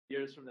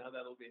years from now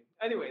that'll be.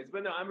 Anyways,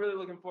 but no, I'm really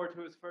looking forward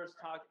to his first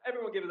talk.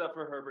 Everyone give it up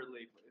for Herbert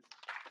Lee, please.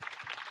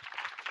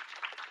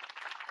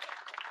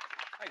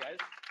 Hi, guys.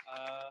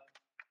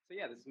 So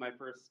yeah, this is my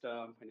first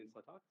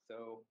Pyninsula talk,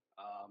 so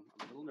I'm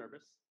a little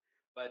nervous.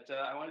 But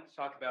I wanted to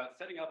talk about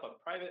setting up a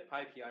private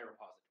PyPI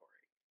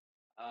repository.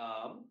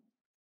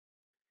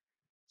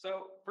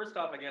 So first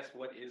off, I guess,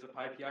 what is a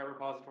PyPI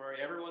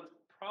repository? Everyone's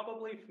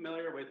probably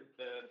familiar with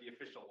the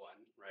official one,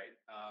 right?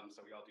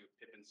 So we all do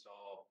pip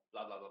install,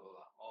 blah, blah, blah, blah,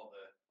 blah,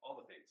 all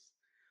the things.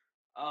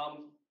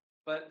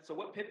 But so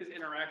what pip is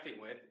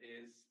interacting with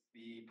is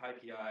the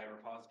PyPI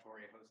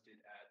repository hosted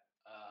at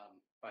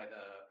by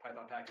the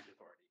Python Package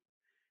Authority.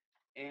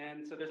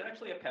 And so there's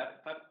actually a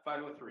PEP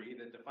 503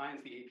 that defines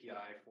the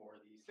API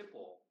for the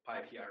simple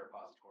PyPI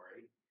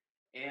repository.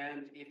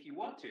 And if you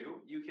want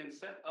to, you can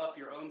set up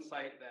your own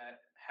site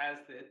that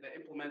that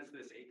implements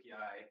this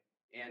API.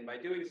 And by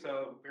doing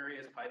so,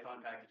 various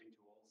Python packaging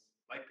tools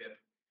like pip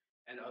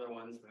and other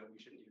ones that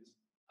we shouldn't use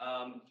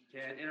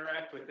can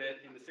interact with it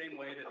in the same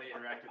way that they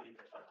interact with the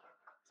official.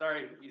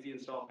 Sorry, easy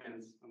install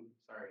fans. I'm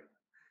sorry,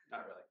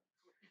 not really.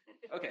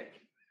 Okay,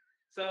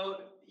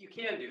 so you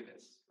can do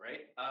this,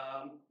 right?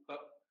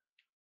 But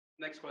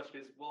next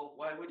question is, well,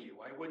 why would you?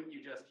 Why wouldn't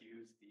you just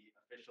use the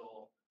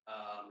official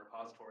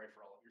repository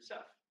for all of your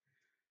stuff?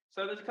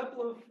 So there's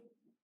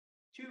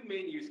two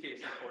main use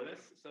cases for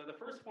this. So the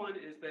first one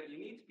is that you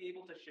need to be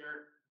able to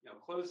share,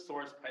 closed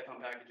source Python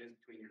packages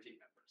between your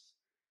team members.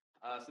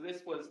 So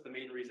this was the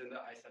main reason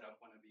that I set up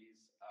one of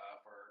these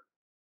for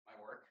my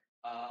work.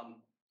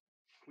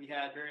 We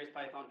had various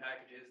Python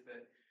packages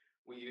that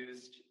we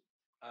used,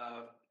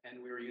 and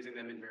we were using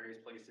them in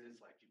various places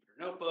like Jupyter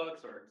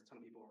Notebooks, or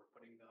some people were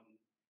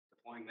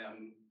deploying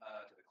them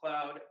to the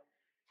cloud.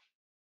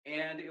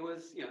 And it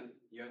was, you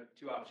have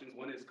two options.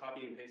 One is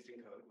copying and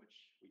pasting code,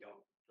 which we don't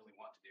really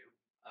want to do.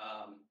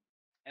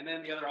 And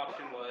then the other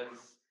option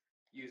was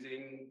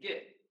using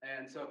Git.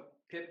 And so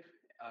pip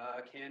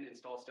can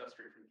install stuff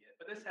straight from Git,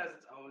 but this has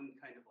its own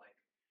kind of like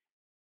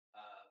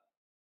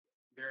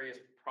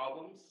various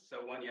problems. So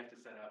one, you have to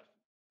set up.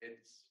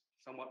 It's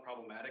somewhat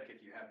problematic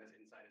if you have this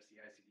inside a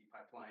CI/CD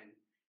pipeline.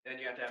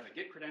 Then you have to have the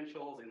Git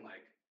credentials and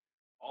like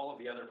all of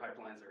the other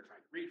pipelines that are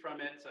trying to read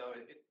from it. So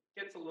it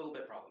gets a little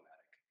bit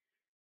problematic.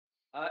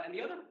 And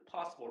the other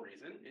possible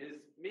reason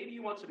is maybe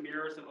you want to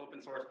mirror some open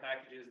source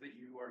packages that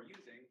you are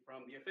using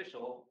from the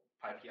official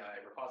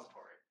PyPI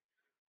repository.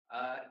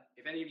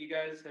 If any of you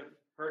guys have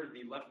heard of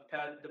the left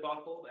pad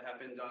debacle that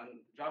happened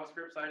on the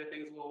JavaScript side of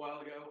things a little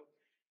while ago,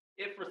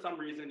 if for some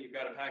reason you've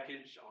got a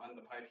package on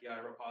the PyPI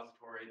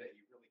repository that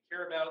you really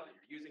care about, that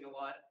you're using a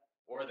lot,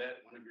 or that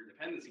one of your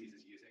dependencies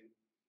is using,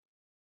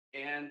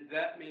 and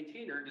that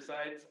maintainer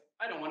decides,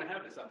 I don't want to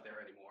have this up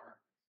there anymore,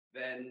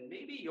 then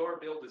maybe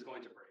your build is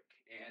going to break.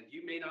 And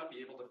you may not be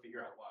able to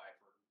figure out why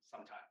for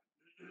some time.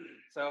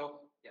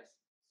 So, yes.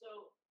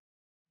 So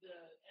the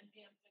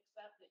NPM fixed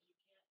that you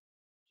can't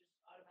just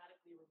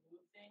automatically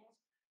remove things.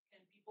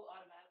 Can people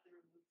automatically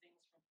remove things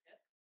from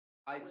pip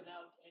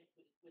without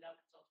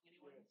consulting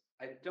anyone?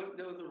 I don't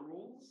know the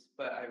rules,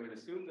 but I would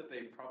assume that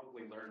they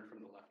probably learned from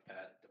the left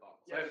pad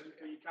debacle. Yes,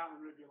 but you can't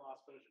remove your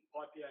last version.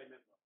 PyPI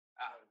member.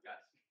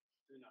 Yes.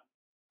 Do not.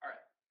 All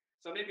right.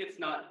 So maybe it's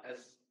not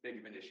as big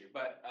of an issue,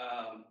 but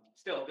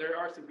still, there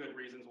are some good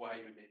reasons why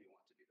you would maybe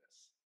want to do this.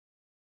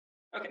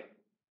 Okay,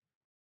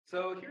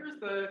 so here's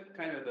the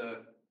kind of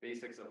the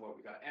basics of what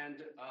we got.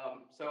 And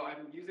so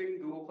I'm using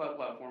Google Cloud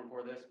Platform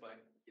for this,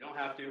 but you don't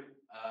have to.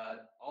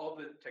 All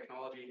of the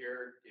technology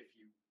here,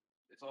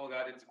 it's all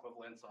got its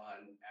equivalents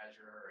on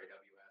Azure or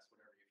AWS,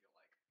 whatever you feel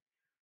like.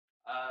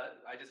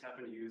 I just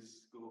happen to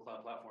use Google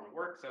Cloud Platform at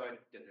work, so I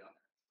did it on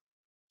there.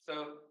 So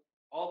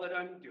all that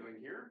I'm doing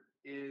here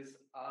is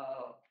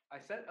I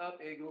set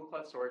up a Google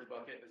Cloud Storage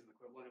bucket as the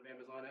equivalent of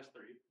Amazon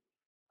S3.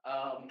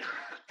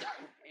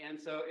 And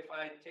so if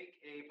I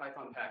take a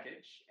Python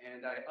package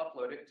and I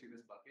upload it to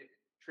this bucket,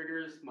 it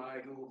triggers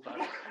my Google Cloud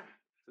Storage,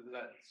 so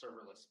that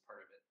serverless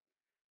part of it.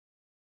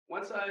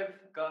 Once I've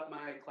got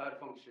my Cloud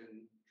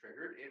Function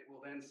triggered, it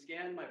will then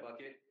scan my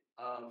bucket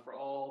for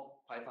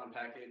all Python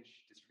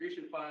package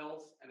distribution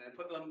files and then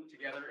put them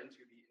together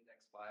into the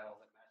index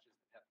file that matches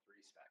the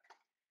PEP3 spec.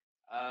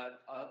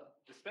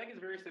 The spec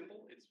is very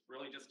simple. It's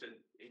really just an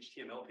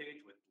HTML page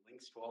with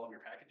links to all of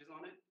your packages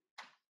on it.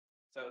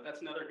 So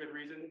that's another good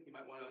reason you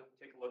might want to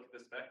take a look at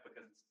the spec,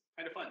 because it's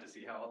kind of fun to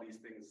see how all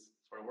these things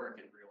sort of work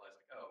and realize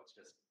like, oh, it's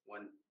just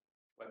one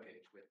web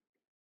page with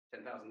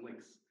 10,000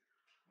 links.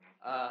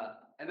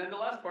 And then the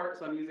last part,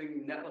 so I'm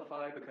using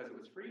Netlify because it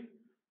was free.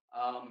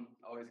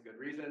 Always a good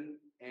reason.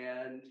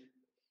 And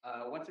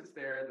once it's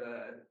there,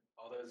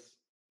 all those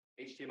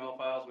HTML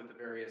files with the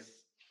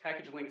various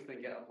package links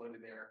then get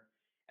uploaded there.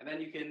 And then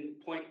you can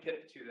point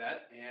pip to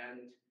that,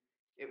 and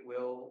it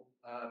will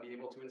be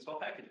able to install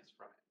packages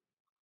from it.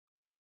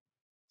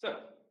 So,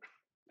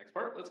 next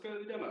part, let's go to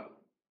the demo.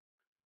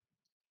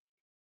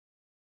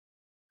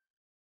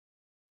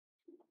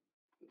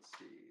 Let's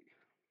see.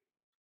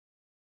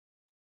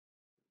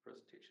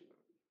 Presentation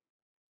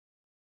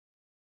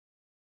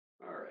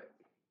mode. All right.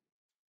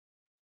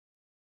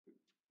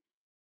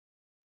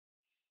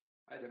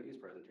 I don't use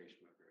presentation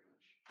mode very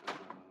much.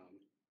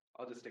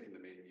 I'll just stick in the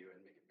main view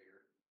and make it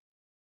bigger.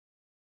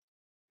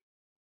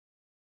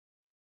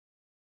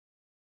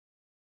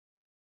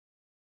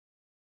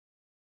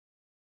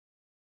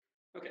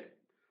 Okay,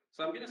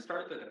 so I'm going to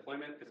start the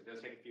deployment because it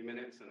does take a few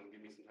minutes and it'll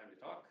give me some time to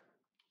talk.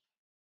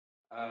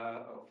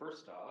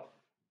 First off,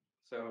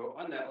 so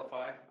on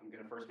Netlify, I'm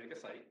going to first make a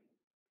site.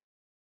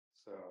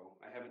 So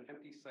I have an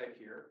empty site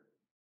here.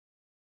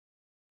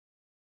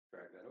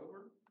 Drag that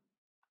over.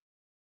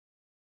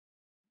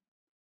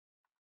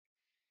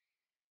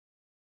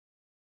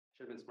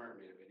 Should have been smart and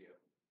made a video.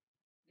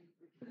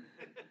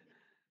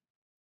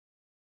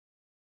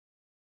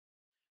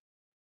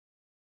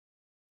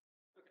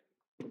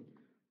 Okay.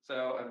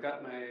 So I've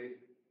got my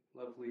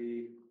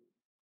lovely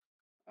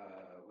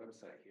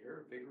website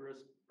here,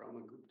 Vigorous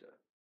Brahmagupta.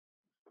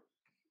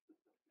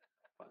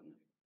 Fun.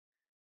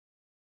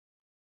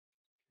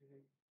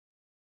 Okay.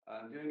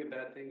 I'm doing a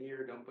bad thing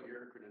here. Don't put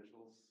your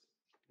credentials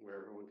where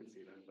everyone can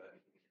see them, but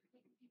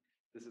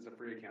this is a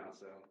free account,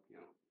 so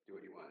do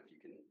what you want if you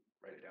can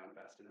write it down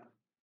fast enough.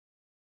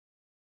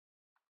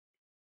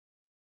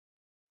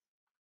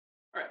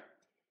 All right.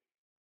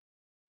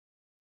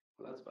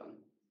 Well, that's fun.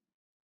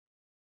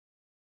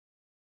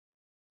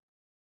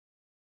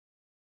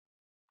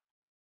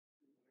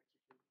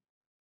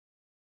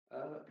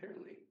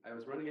 Apparently, I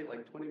was running it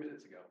like 20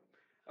 minutes ago.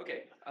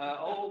 Okay,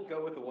 I'll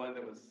go with the one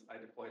that I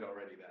deployed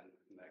already then,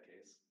 in that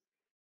case.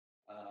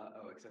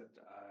 Except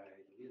I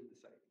needed the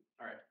site.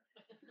 All right.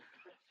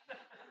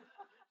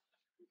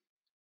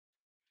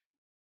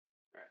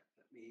 All right,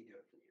 let me do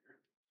it from here.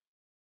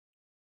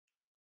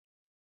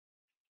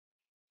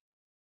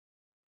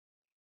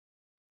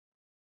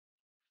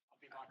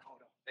 I'll be my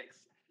coder.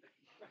 Thanks.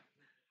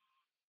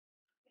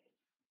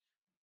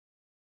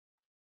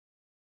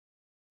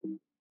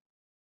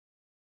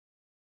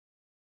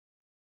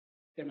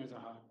 Demos are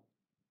hard.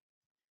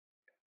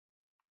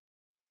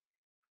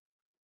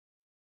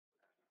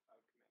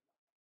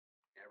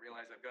 I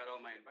realize I've got all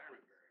my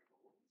environment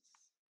variables.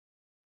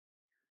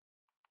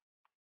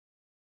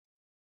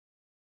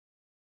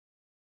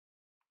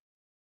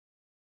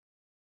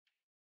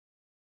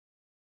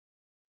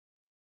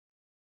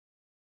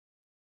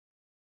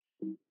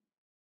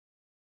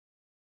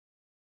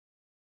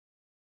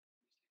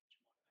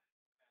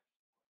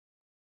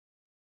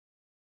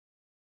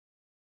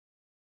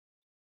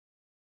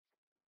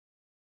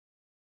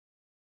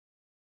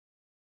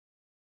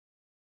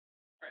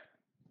 All right.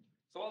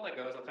 So while that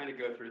goes, I'll kind of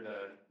go through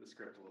the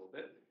script a little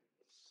bit.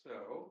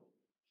 So,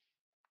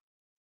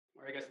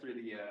 or I guess through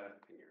the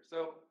thing here.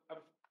 So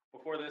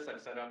before this,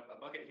 I've set up a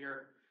bucket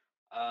here,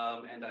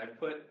 and I've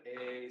put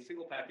a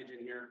single package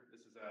in here.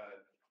 This is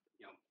a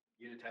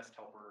unit test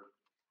helper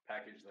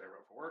package that I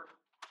wrote for work.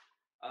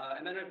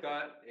 And then I've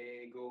got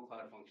a Google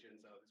Cloud function,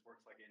 so this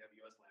works like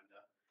AWS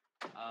Lambda,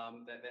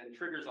 that then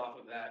triggers off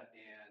of that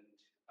and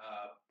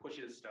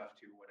pushes stuff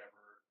to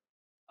whatever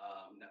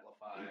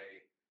Netlify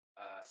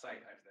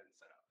site I've then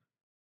set up.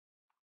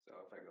 So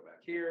if I go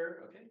back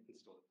here, okay,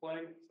 it's still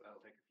deploying, so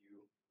that'll take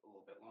a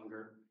little bit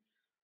longer.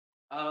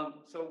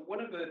 So one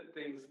of the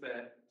things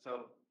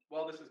so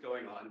while this is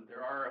going on,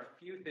 there are a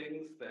few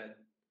things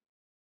that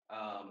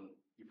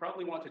you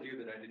probably want to do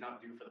that I did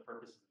not do for the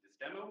purposes of this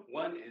demo.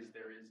 One is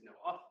there is no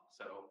auth,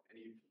 so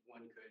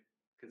anyone could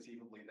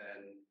conceivably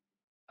then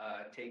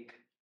take,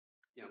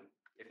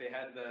 if they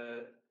had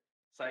the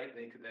site,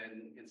 they could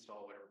then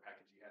install whatever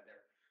package you had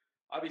there.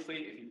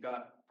 Obviously, if you've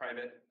got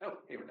private,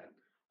 hey, we're done.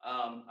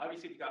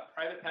 Obviously, if you've got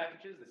private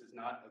packages, this is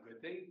not a good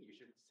thing. You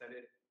should set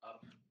it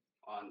up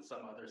on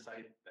some other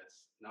site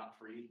that's not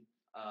free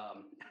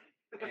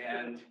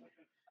and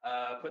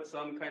put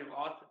some kind of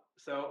auth.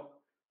 So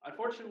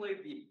unfortunately,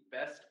 the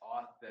best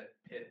auth that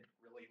Pip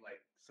really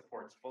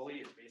supports fully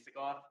is basic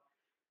auth,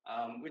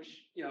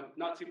 which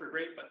not super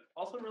great, but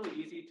also really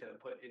easy to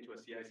put into a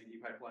CI/CD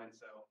pipeline.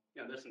 So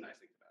there's some nice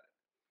things about it.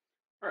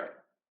 All right,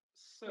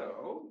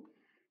 so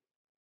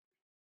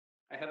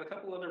I have a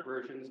couple other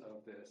versions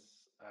of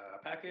this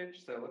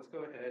package, so let's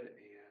go ahead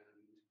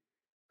and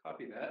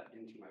copy that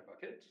into my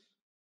bucket.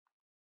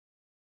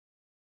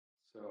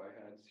 So I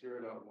had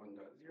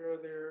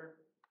 0.1.0 there.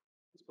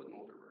 Let's put an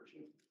older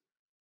version.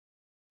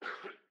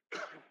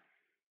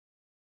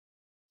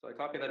 So I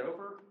copy that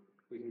over.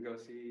 We can go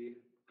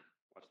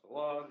watch the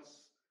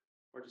logs,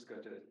 or just go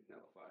to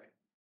Netlify.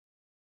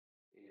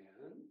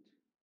 And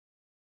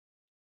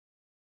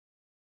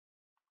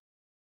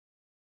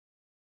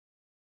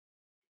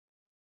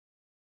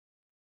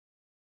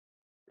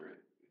all right.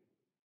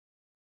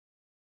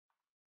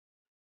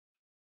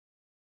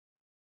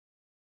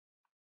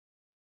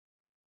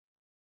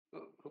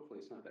 Oh, hopefully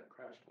it's not that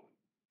crashed one.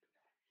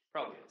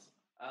 Probably is.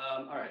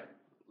 All right,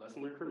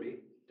 lesson learned for me.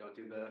 Don't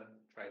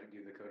try to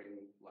do the coding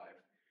live.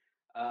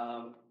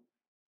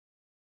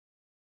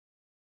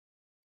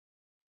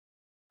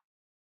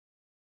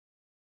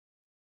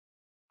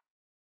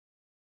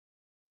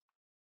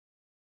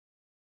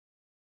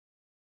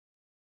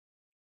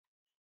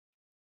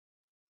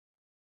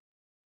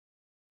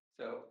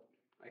 So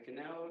I can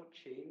now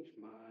change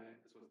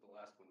this was the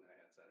last one that I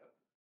had set up.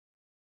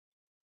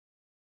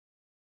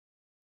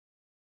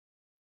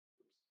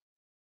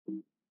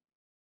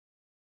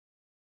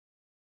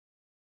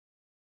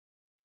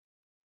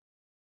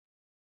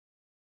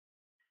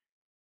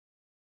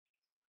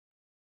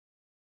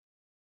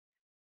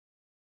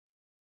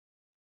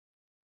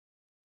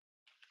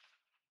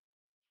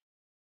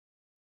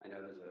 I know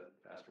there's a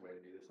faster way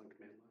to do this on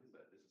command line,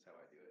 but this is how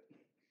I do it.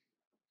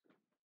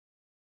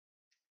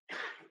 I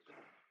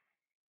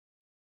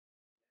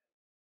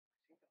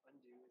think the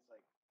undo is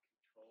like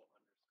control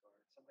underscore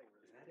something Is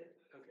really. that it?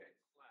 Okay.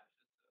 Slash.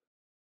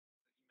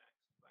 It's the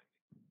Emacs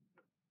binding.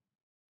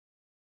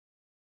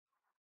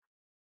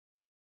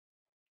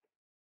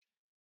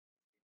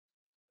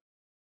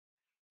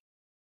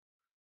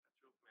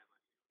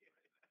 Actual command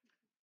line.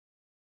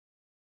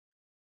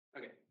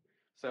 Okay.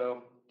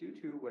 So due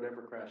to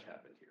whatever crash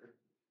happened here,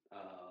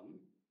 all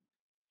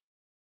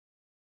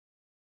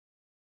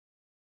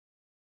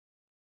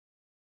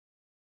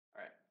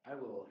right, I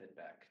will head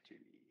back to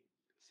the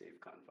safe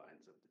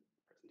confines of the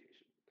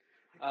presentation.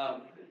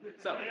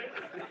 So,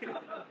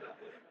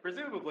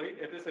 presumably,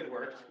 if this had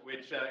worked,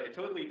 which it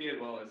totally did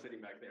while I was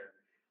sitting back there,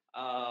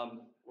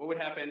 what would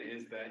happen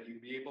is that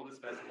you'd be able to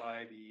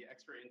specify the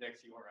extra index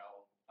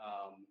URL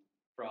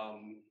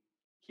from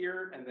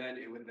here, and then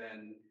it would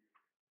then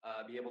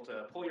be able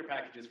to pull your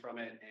packages from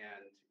it,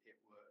 and it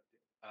would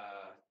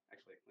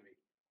actually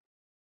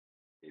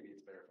maybe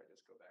it's better if I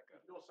just go back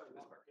up. You can also to this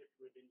run part. pip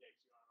with index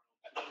URL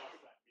to cross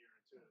that mirror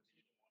too if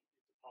you didn't want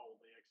it to poll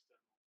the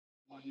external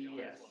PyPI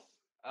Yes. as well.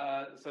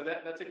 So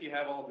that's if you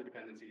have all the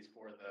dependencies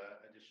for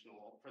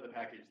the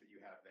package that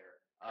you have there.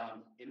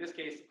 In this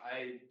case,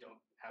 I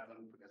don't have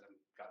them because I've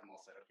got them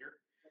all set up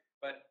here.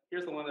 But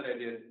here's the one that I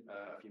did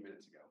a few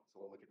minutes ago. So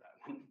we'll look at that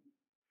one.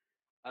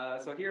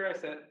 So here I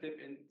set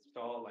pip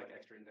install like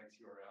extra index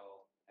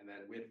URL, and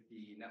then with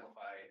the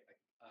Netlify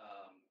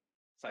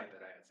site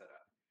that I had set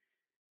up.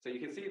 So you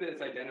can see that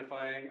it's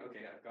identifying,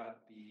 okay, I've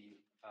got the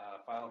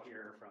file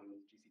here from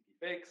GCP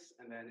fakes,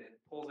 and then it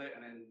pulls it,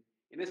 and then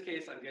in this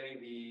case, I'm getting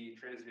the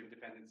transitive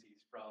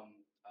dependencies from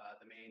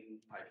the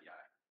main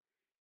PyPI.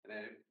 And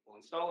then it will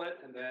install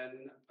it, and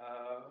then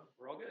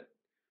we're all good.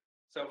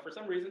 So for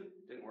some reason,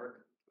 it didn't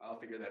work. I'll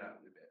figure that out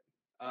in a bit.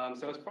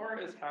 So as far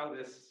as how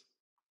this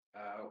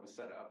was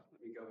set up,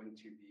 let me go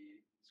into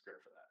the script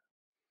for that.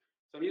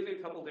 So I'm using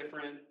a couple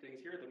different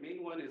things here. The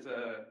main one is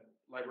a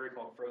library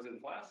called Frozen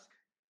Flask.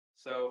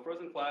 So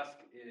Frozen Flask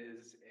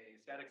is a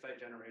static site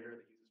generator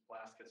that uses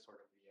Flask as sort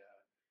of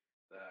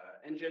the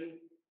engine.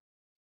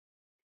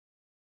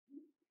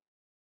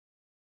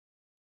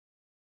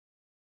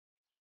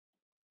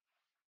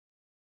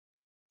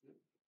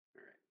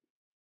 All right,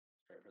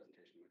 let's try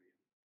presentation mode again.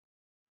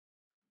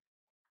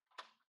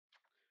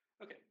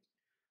 Okay,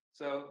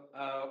 so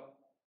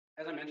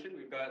as I mentioned,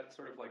 we've got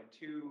sort of like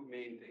two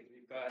main things.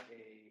 We've got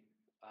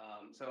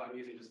so I'm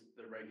using just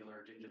the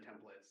regular Jinja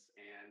templates,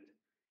 and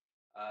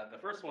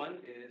the first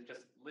one is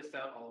just lists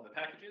out all of the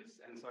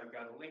packages, and so I've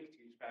got a link to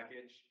each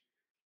package,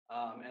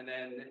 and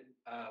then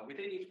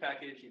within each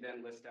package, you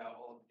then list out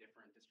all of the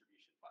different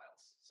distribution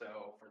files.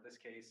 So for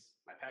this case,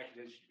 my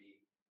packages should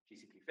be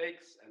GCP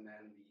fakes, and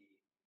then the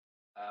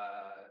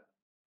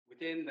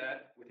within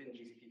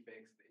GCP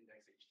fakes, the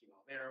index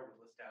HTML there would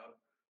list out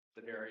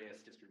the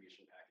various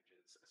distribution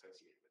packages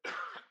associated with it.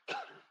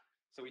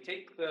 So we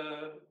take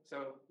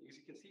so as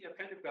you can see, I've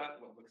kind of got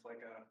what looks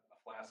like a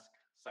Flask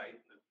site,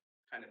 the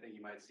kind of thing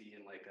you might see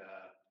in like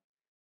a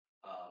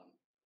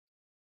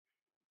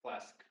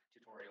Flask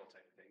tutorial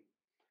type of thing.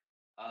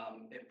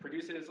 It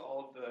produces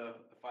all of the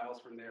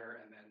files from there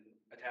and then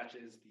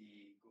attaches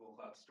the Google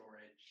Cloud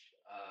Storage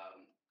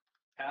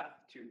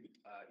path to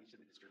each of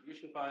the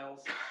distribution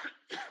files,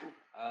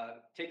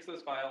 takes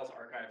those files,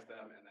 archives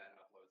them, and then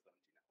uploads them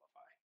to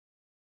Netlify.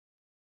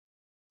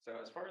 So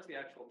as far as the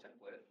actual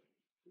template,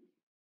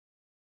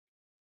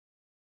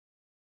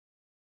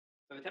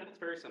 so the template's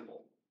very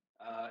simple.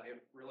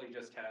 It really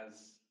just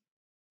has,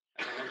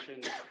 as I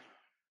mentioned,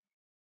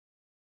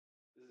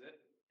 this is it.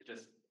 It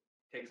just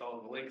takes all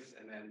of the links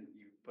and then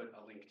you put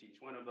a link to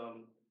each one of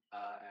them,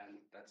 and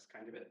that's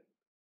kind of it.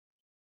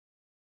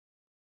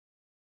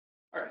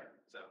 All right,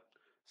 so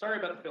sorry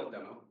about the failed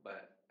demo,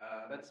 but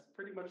that's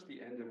pretty much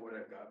the end of what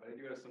I've got, but I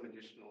do have some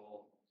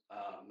additional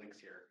links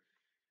here.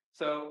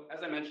 So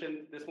as I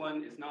mentioned, this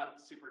one is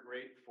not super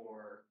great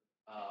for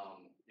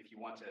if you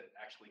want to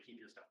actually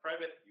keep your stuff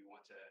private, you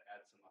want to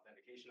add some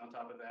authentication on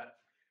top of that.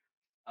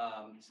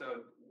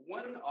 So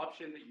one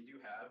option that you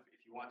do have,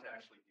 if you want to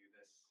actually do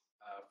this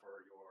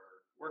for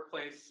your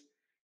workplace,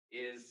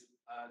 is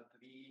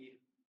the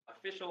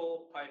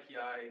official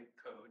PyPI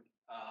code,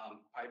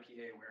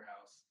 PyPA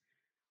warehouse.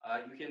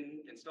 You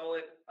can install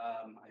it.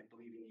 I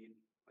believe you need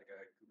like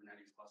a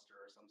Kubernetes cluster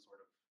or some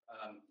sort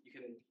of, you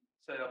can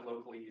set it up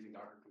locally using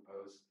Docker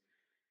Compose.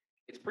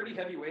 It's pretty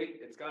heavyweight.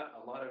 It's got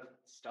a lot of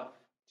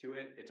stuff to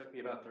it. It took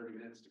me about 30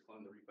 minutes to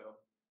clone the repo.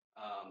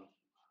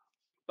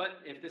 But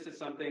if this is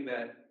something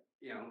that,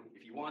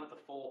 if you want the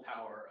full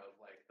power of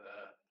like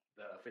the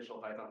official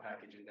Python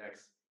package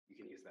index, you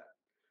can use that.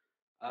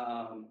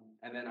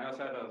 And then I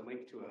also have a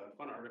link to a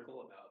fun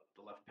article about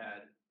the left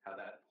pad, how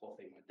that whole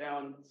thing went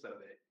down, so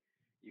that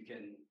you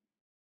can,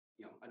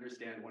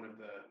 understand one of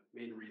the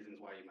main reasons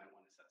why you might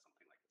want to set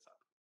something like this up.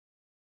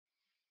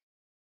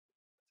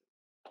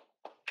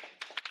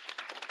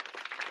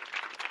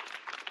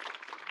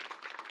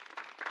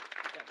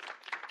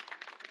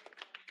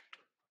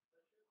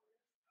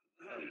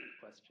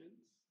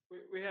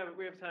 questions?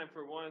 We have time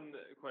for one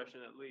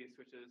question at least,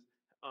 which is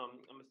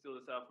I'm gonna steal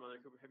this out from other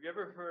Cooper. Have you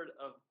ever heard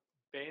of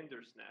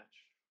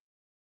Bandersnatch?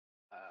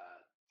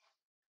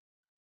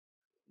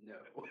 No.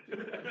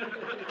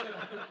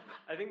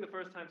 I think the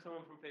first time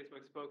someone from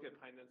Facebook spoke at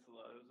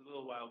Pyninsula, it was a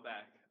little while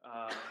back.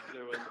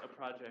 There was a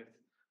project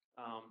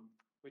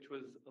which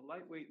was a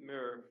lightweight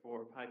mirror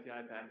for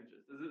PyPI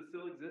packages. Does it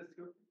still exist,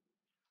 Cooper?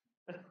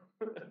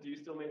 Do you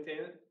still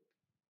maintain it?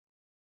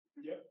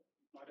 Yep.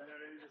 I don't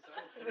have anything to say.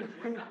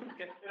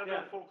 Okay. It'll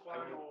Yeah. go full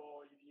clone,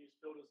 or you can use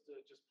builders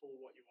to just pull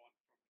what you want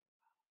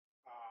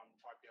from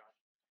PyPI.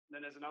 And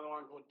then there's another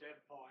one called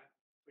DevPy,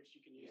 which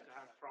you can use to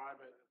have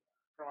private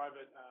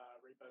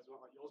repos not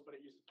like yours, but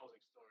it uses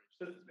POSIX storage.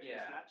 So it's being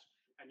snatched,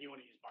 and you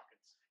want to use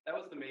buckets. That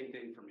was the main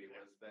thing for me,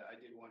 was that I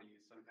did want to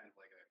use some kind of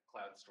like a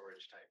cloud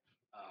storage type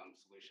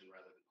solution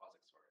rather than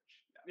POSIX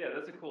storage. Yeah,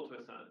 that's a cool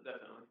twist on it,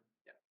 definitely.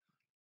 Yeah.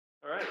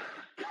 All right.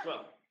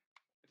 Well,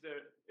 is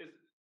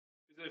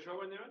there a short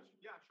one there?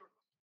 Yeah, sure.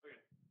 Okay.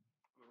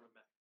 I'm gonna run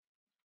back.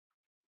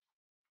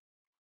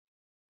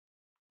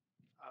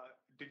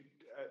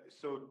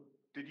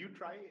 Did you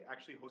try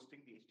actually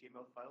hosting the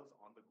HTML files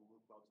on the Google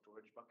Cloud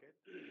Storage bucket?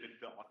 Did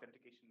the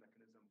authentication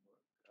mechanism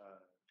work?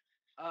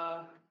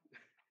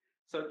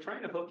 So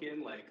trying to hook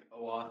in like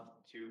OAuth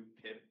to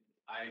pip,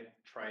 I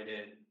tried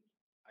it.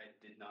 I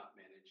did not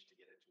manage to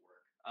get it to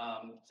work.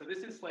 So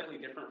this is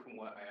slightly different from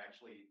what I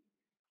actually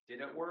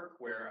did at work,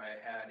 where I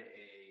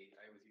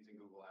was using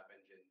Google App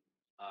Engine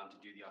to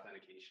do the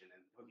authentication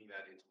and hooking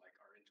that into like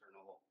our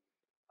internal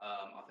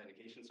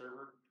authentication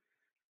server.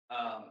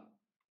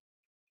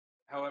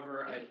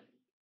 However,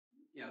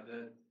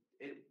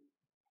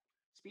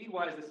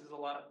 speed-wise, this is a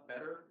lot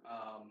better.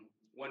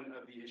 One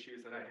of the issues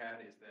that I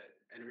had is that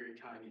every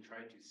time you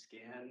tried to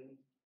scan,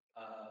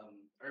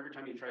 or every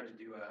time you tried to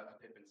do a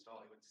pip install,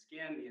 it would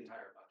scan the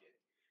entire bucket.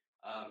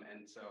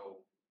 And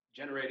so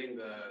generating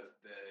the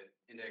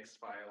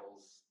index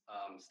files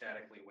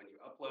statically when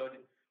you upload,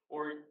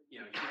 or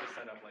you should just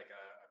set up like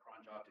a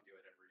cron job to do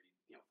it every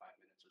 5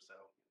 minutes or so.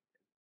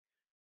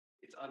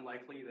 It's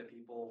unlikely that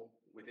people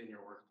within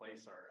your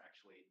workplace are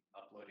actually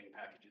uploading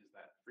packages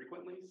that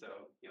frequently.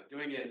 So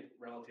doing it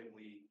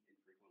relatively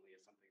infrequently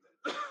is something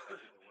that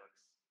definitely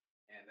works.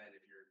 And then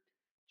if you're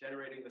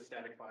generating the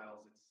static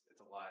files, it's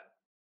a lot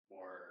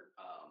more.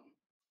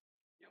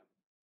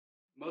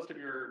 Most of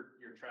your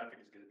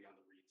traffic is going to be on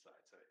the read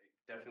side, so it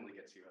definitely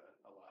gets you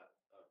a lot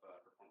of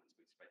performance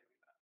boost by doing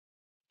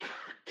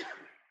that.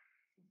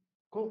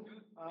 Cool.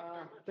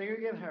 Thank you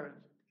again, Herbert.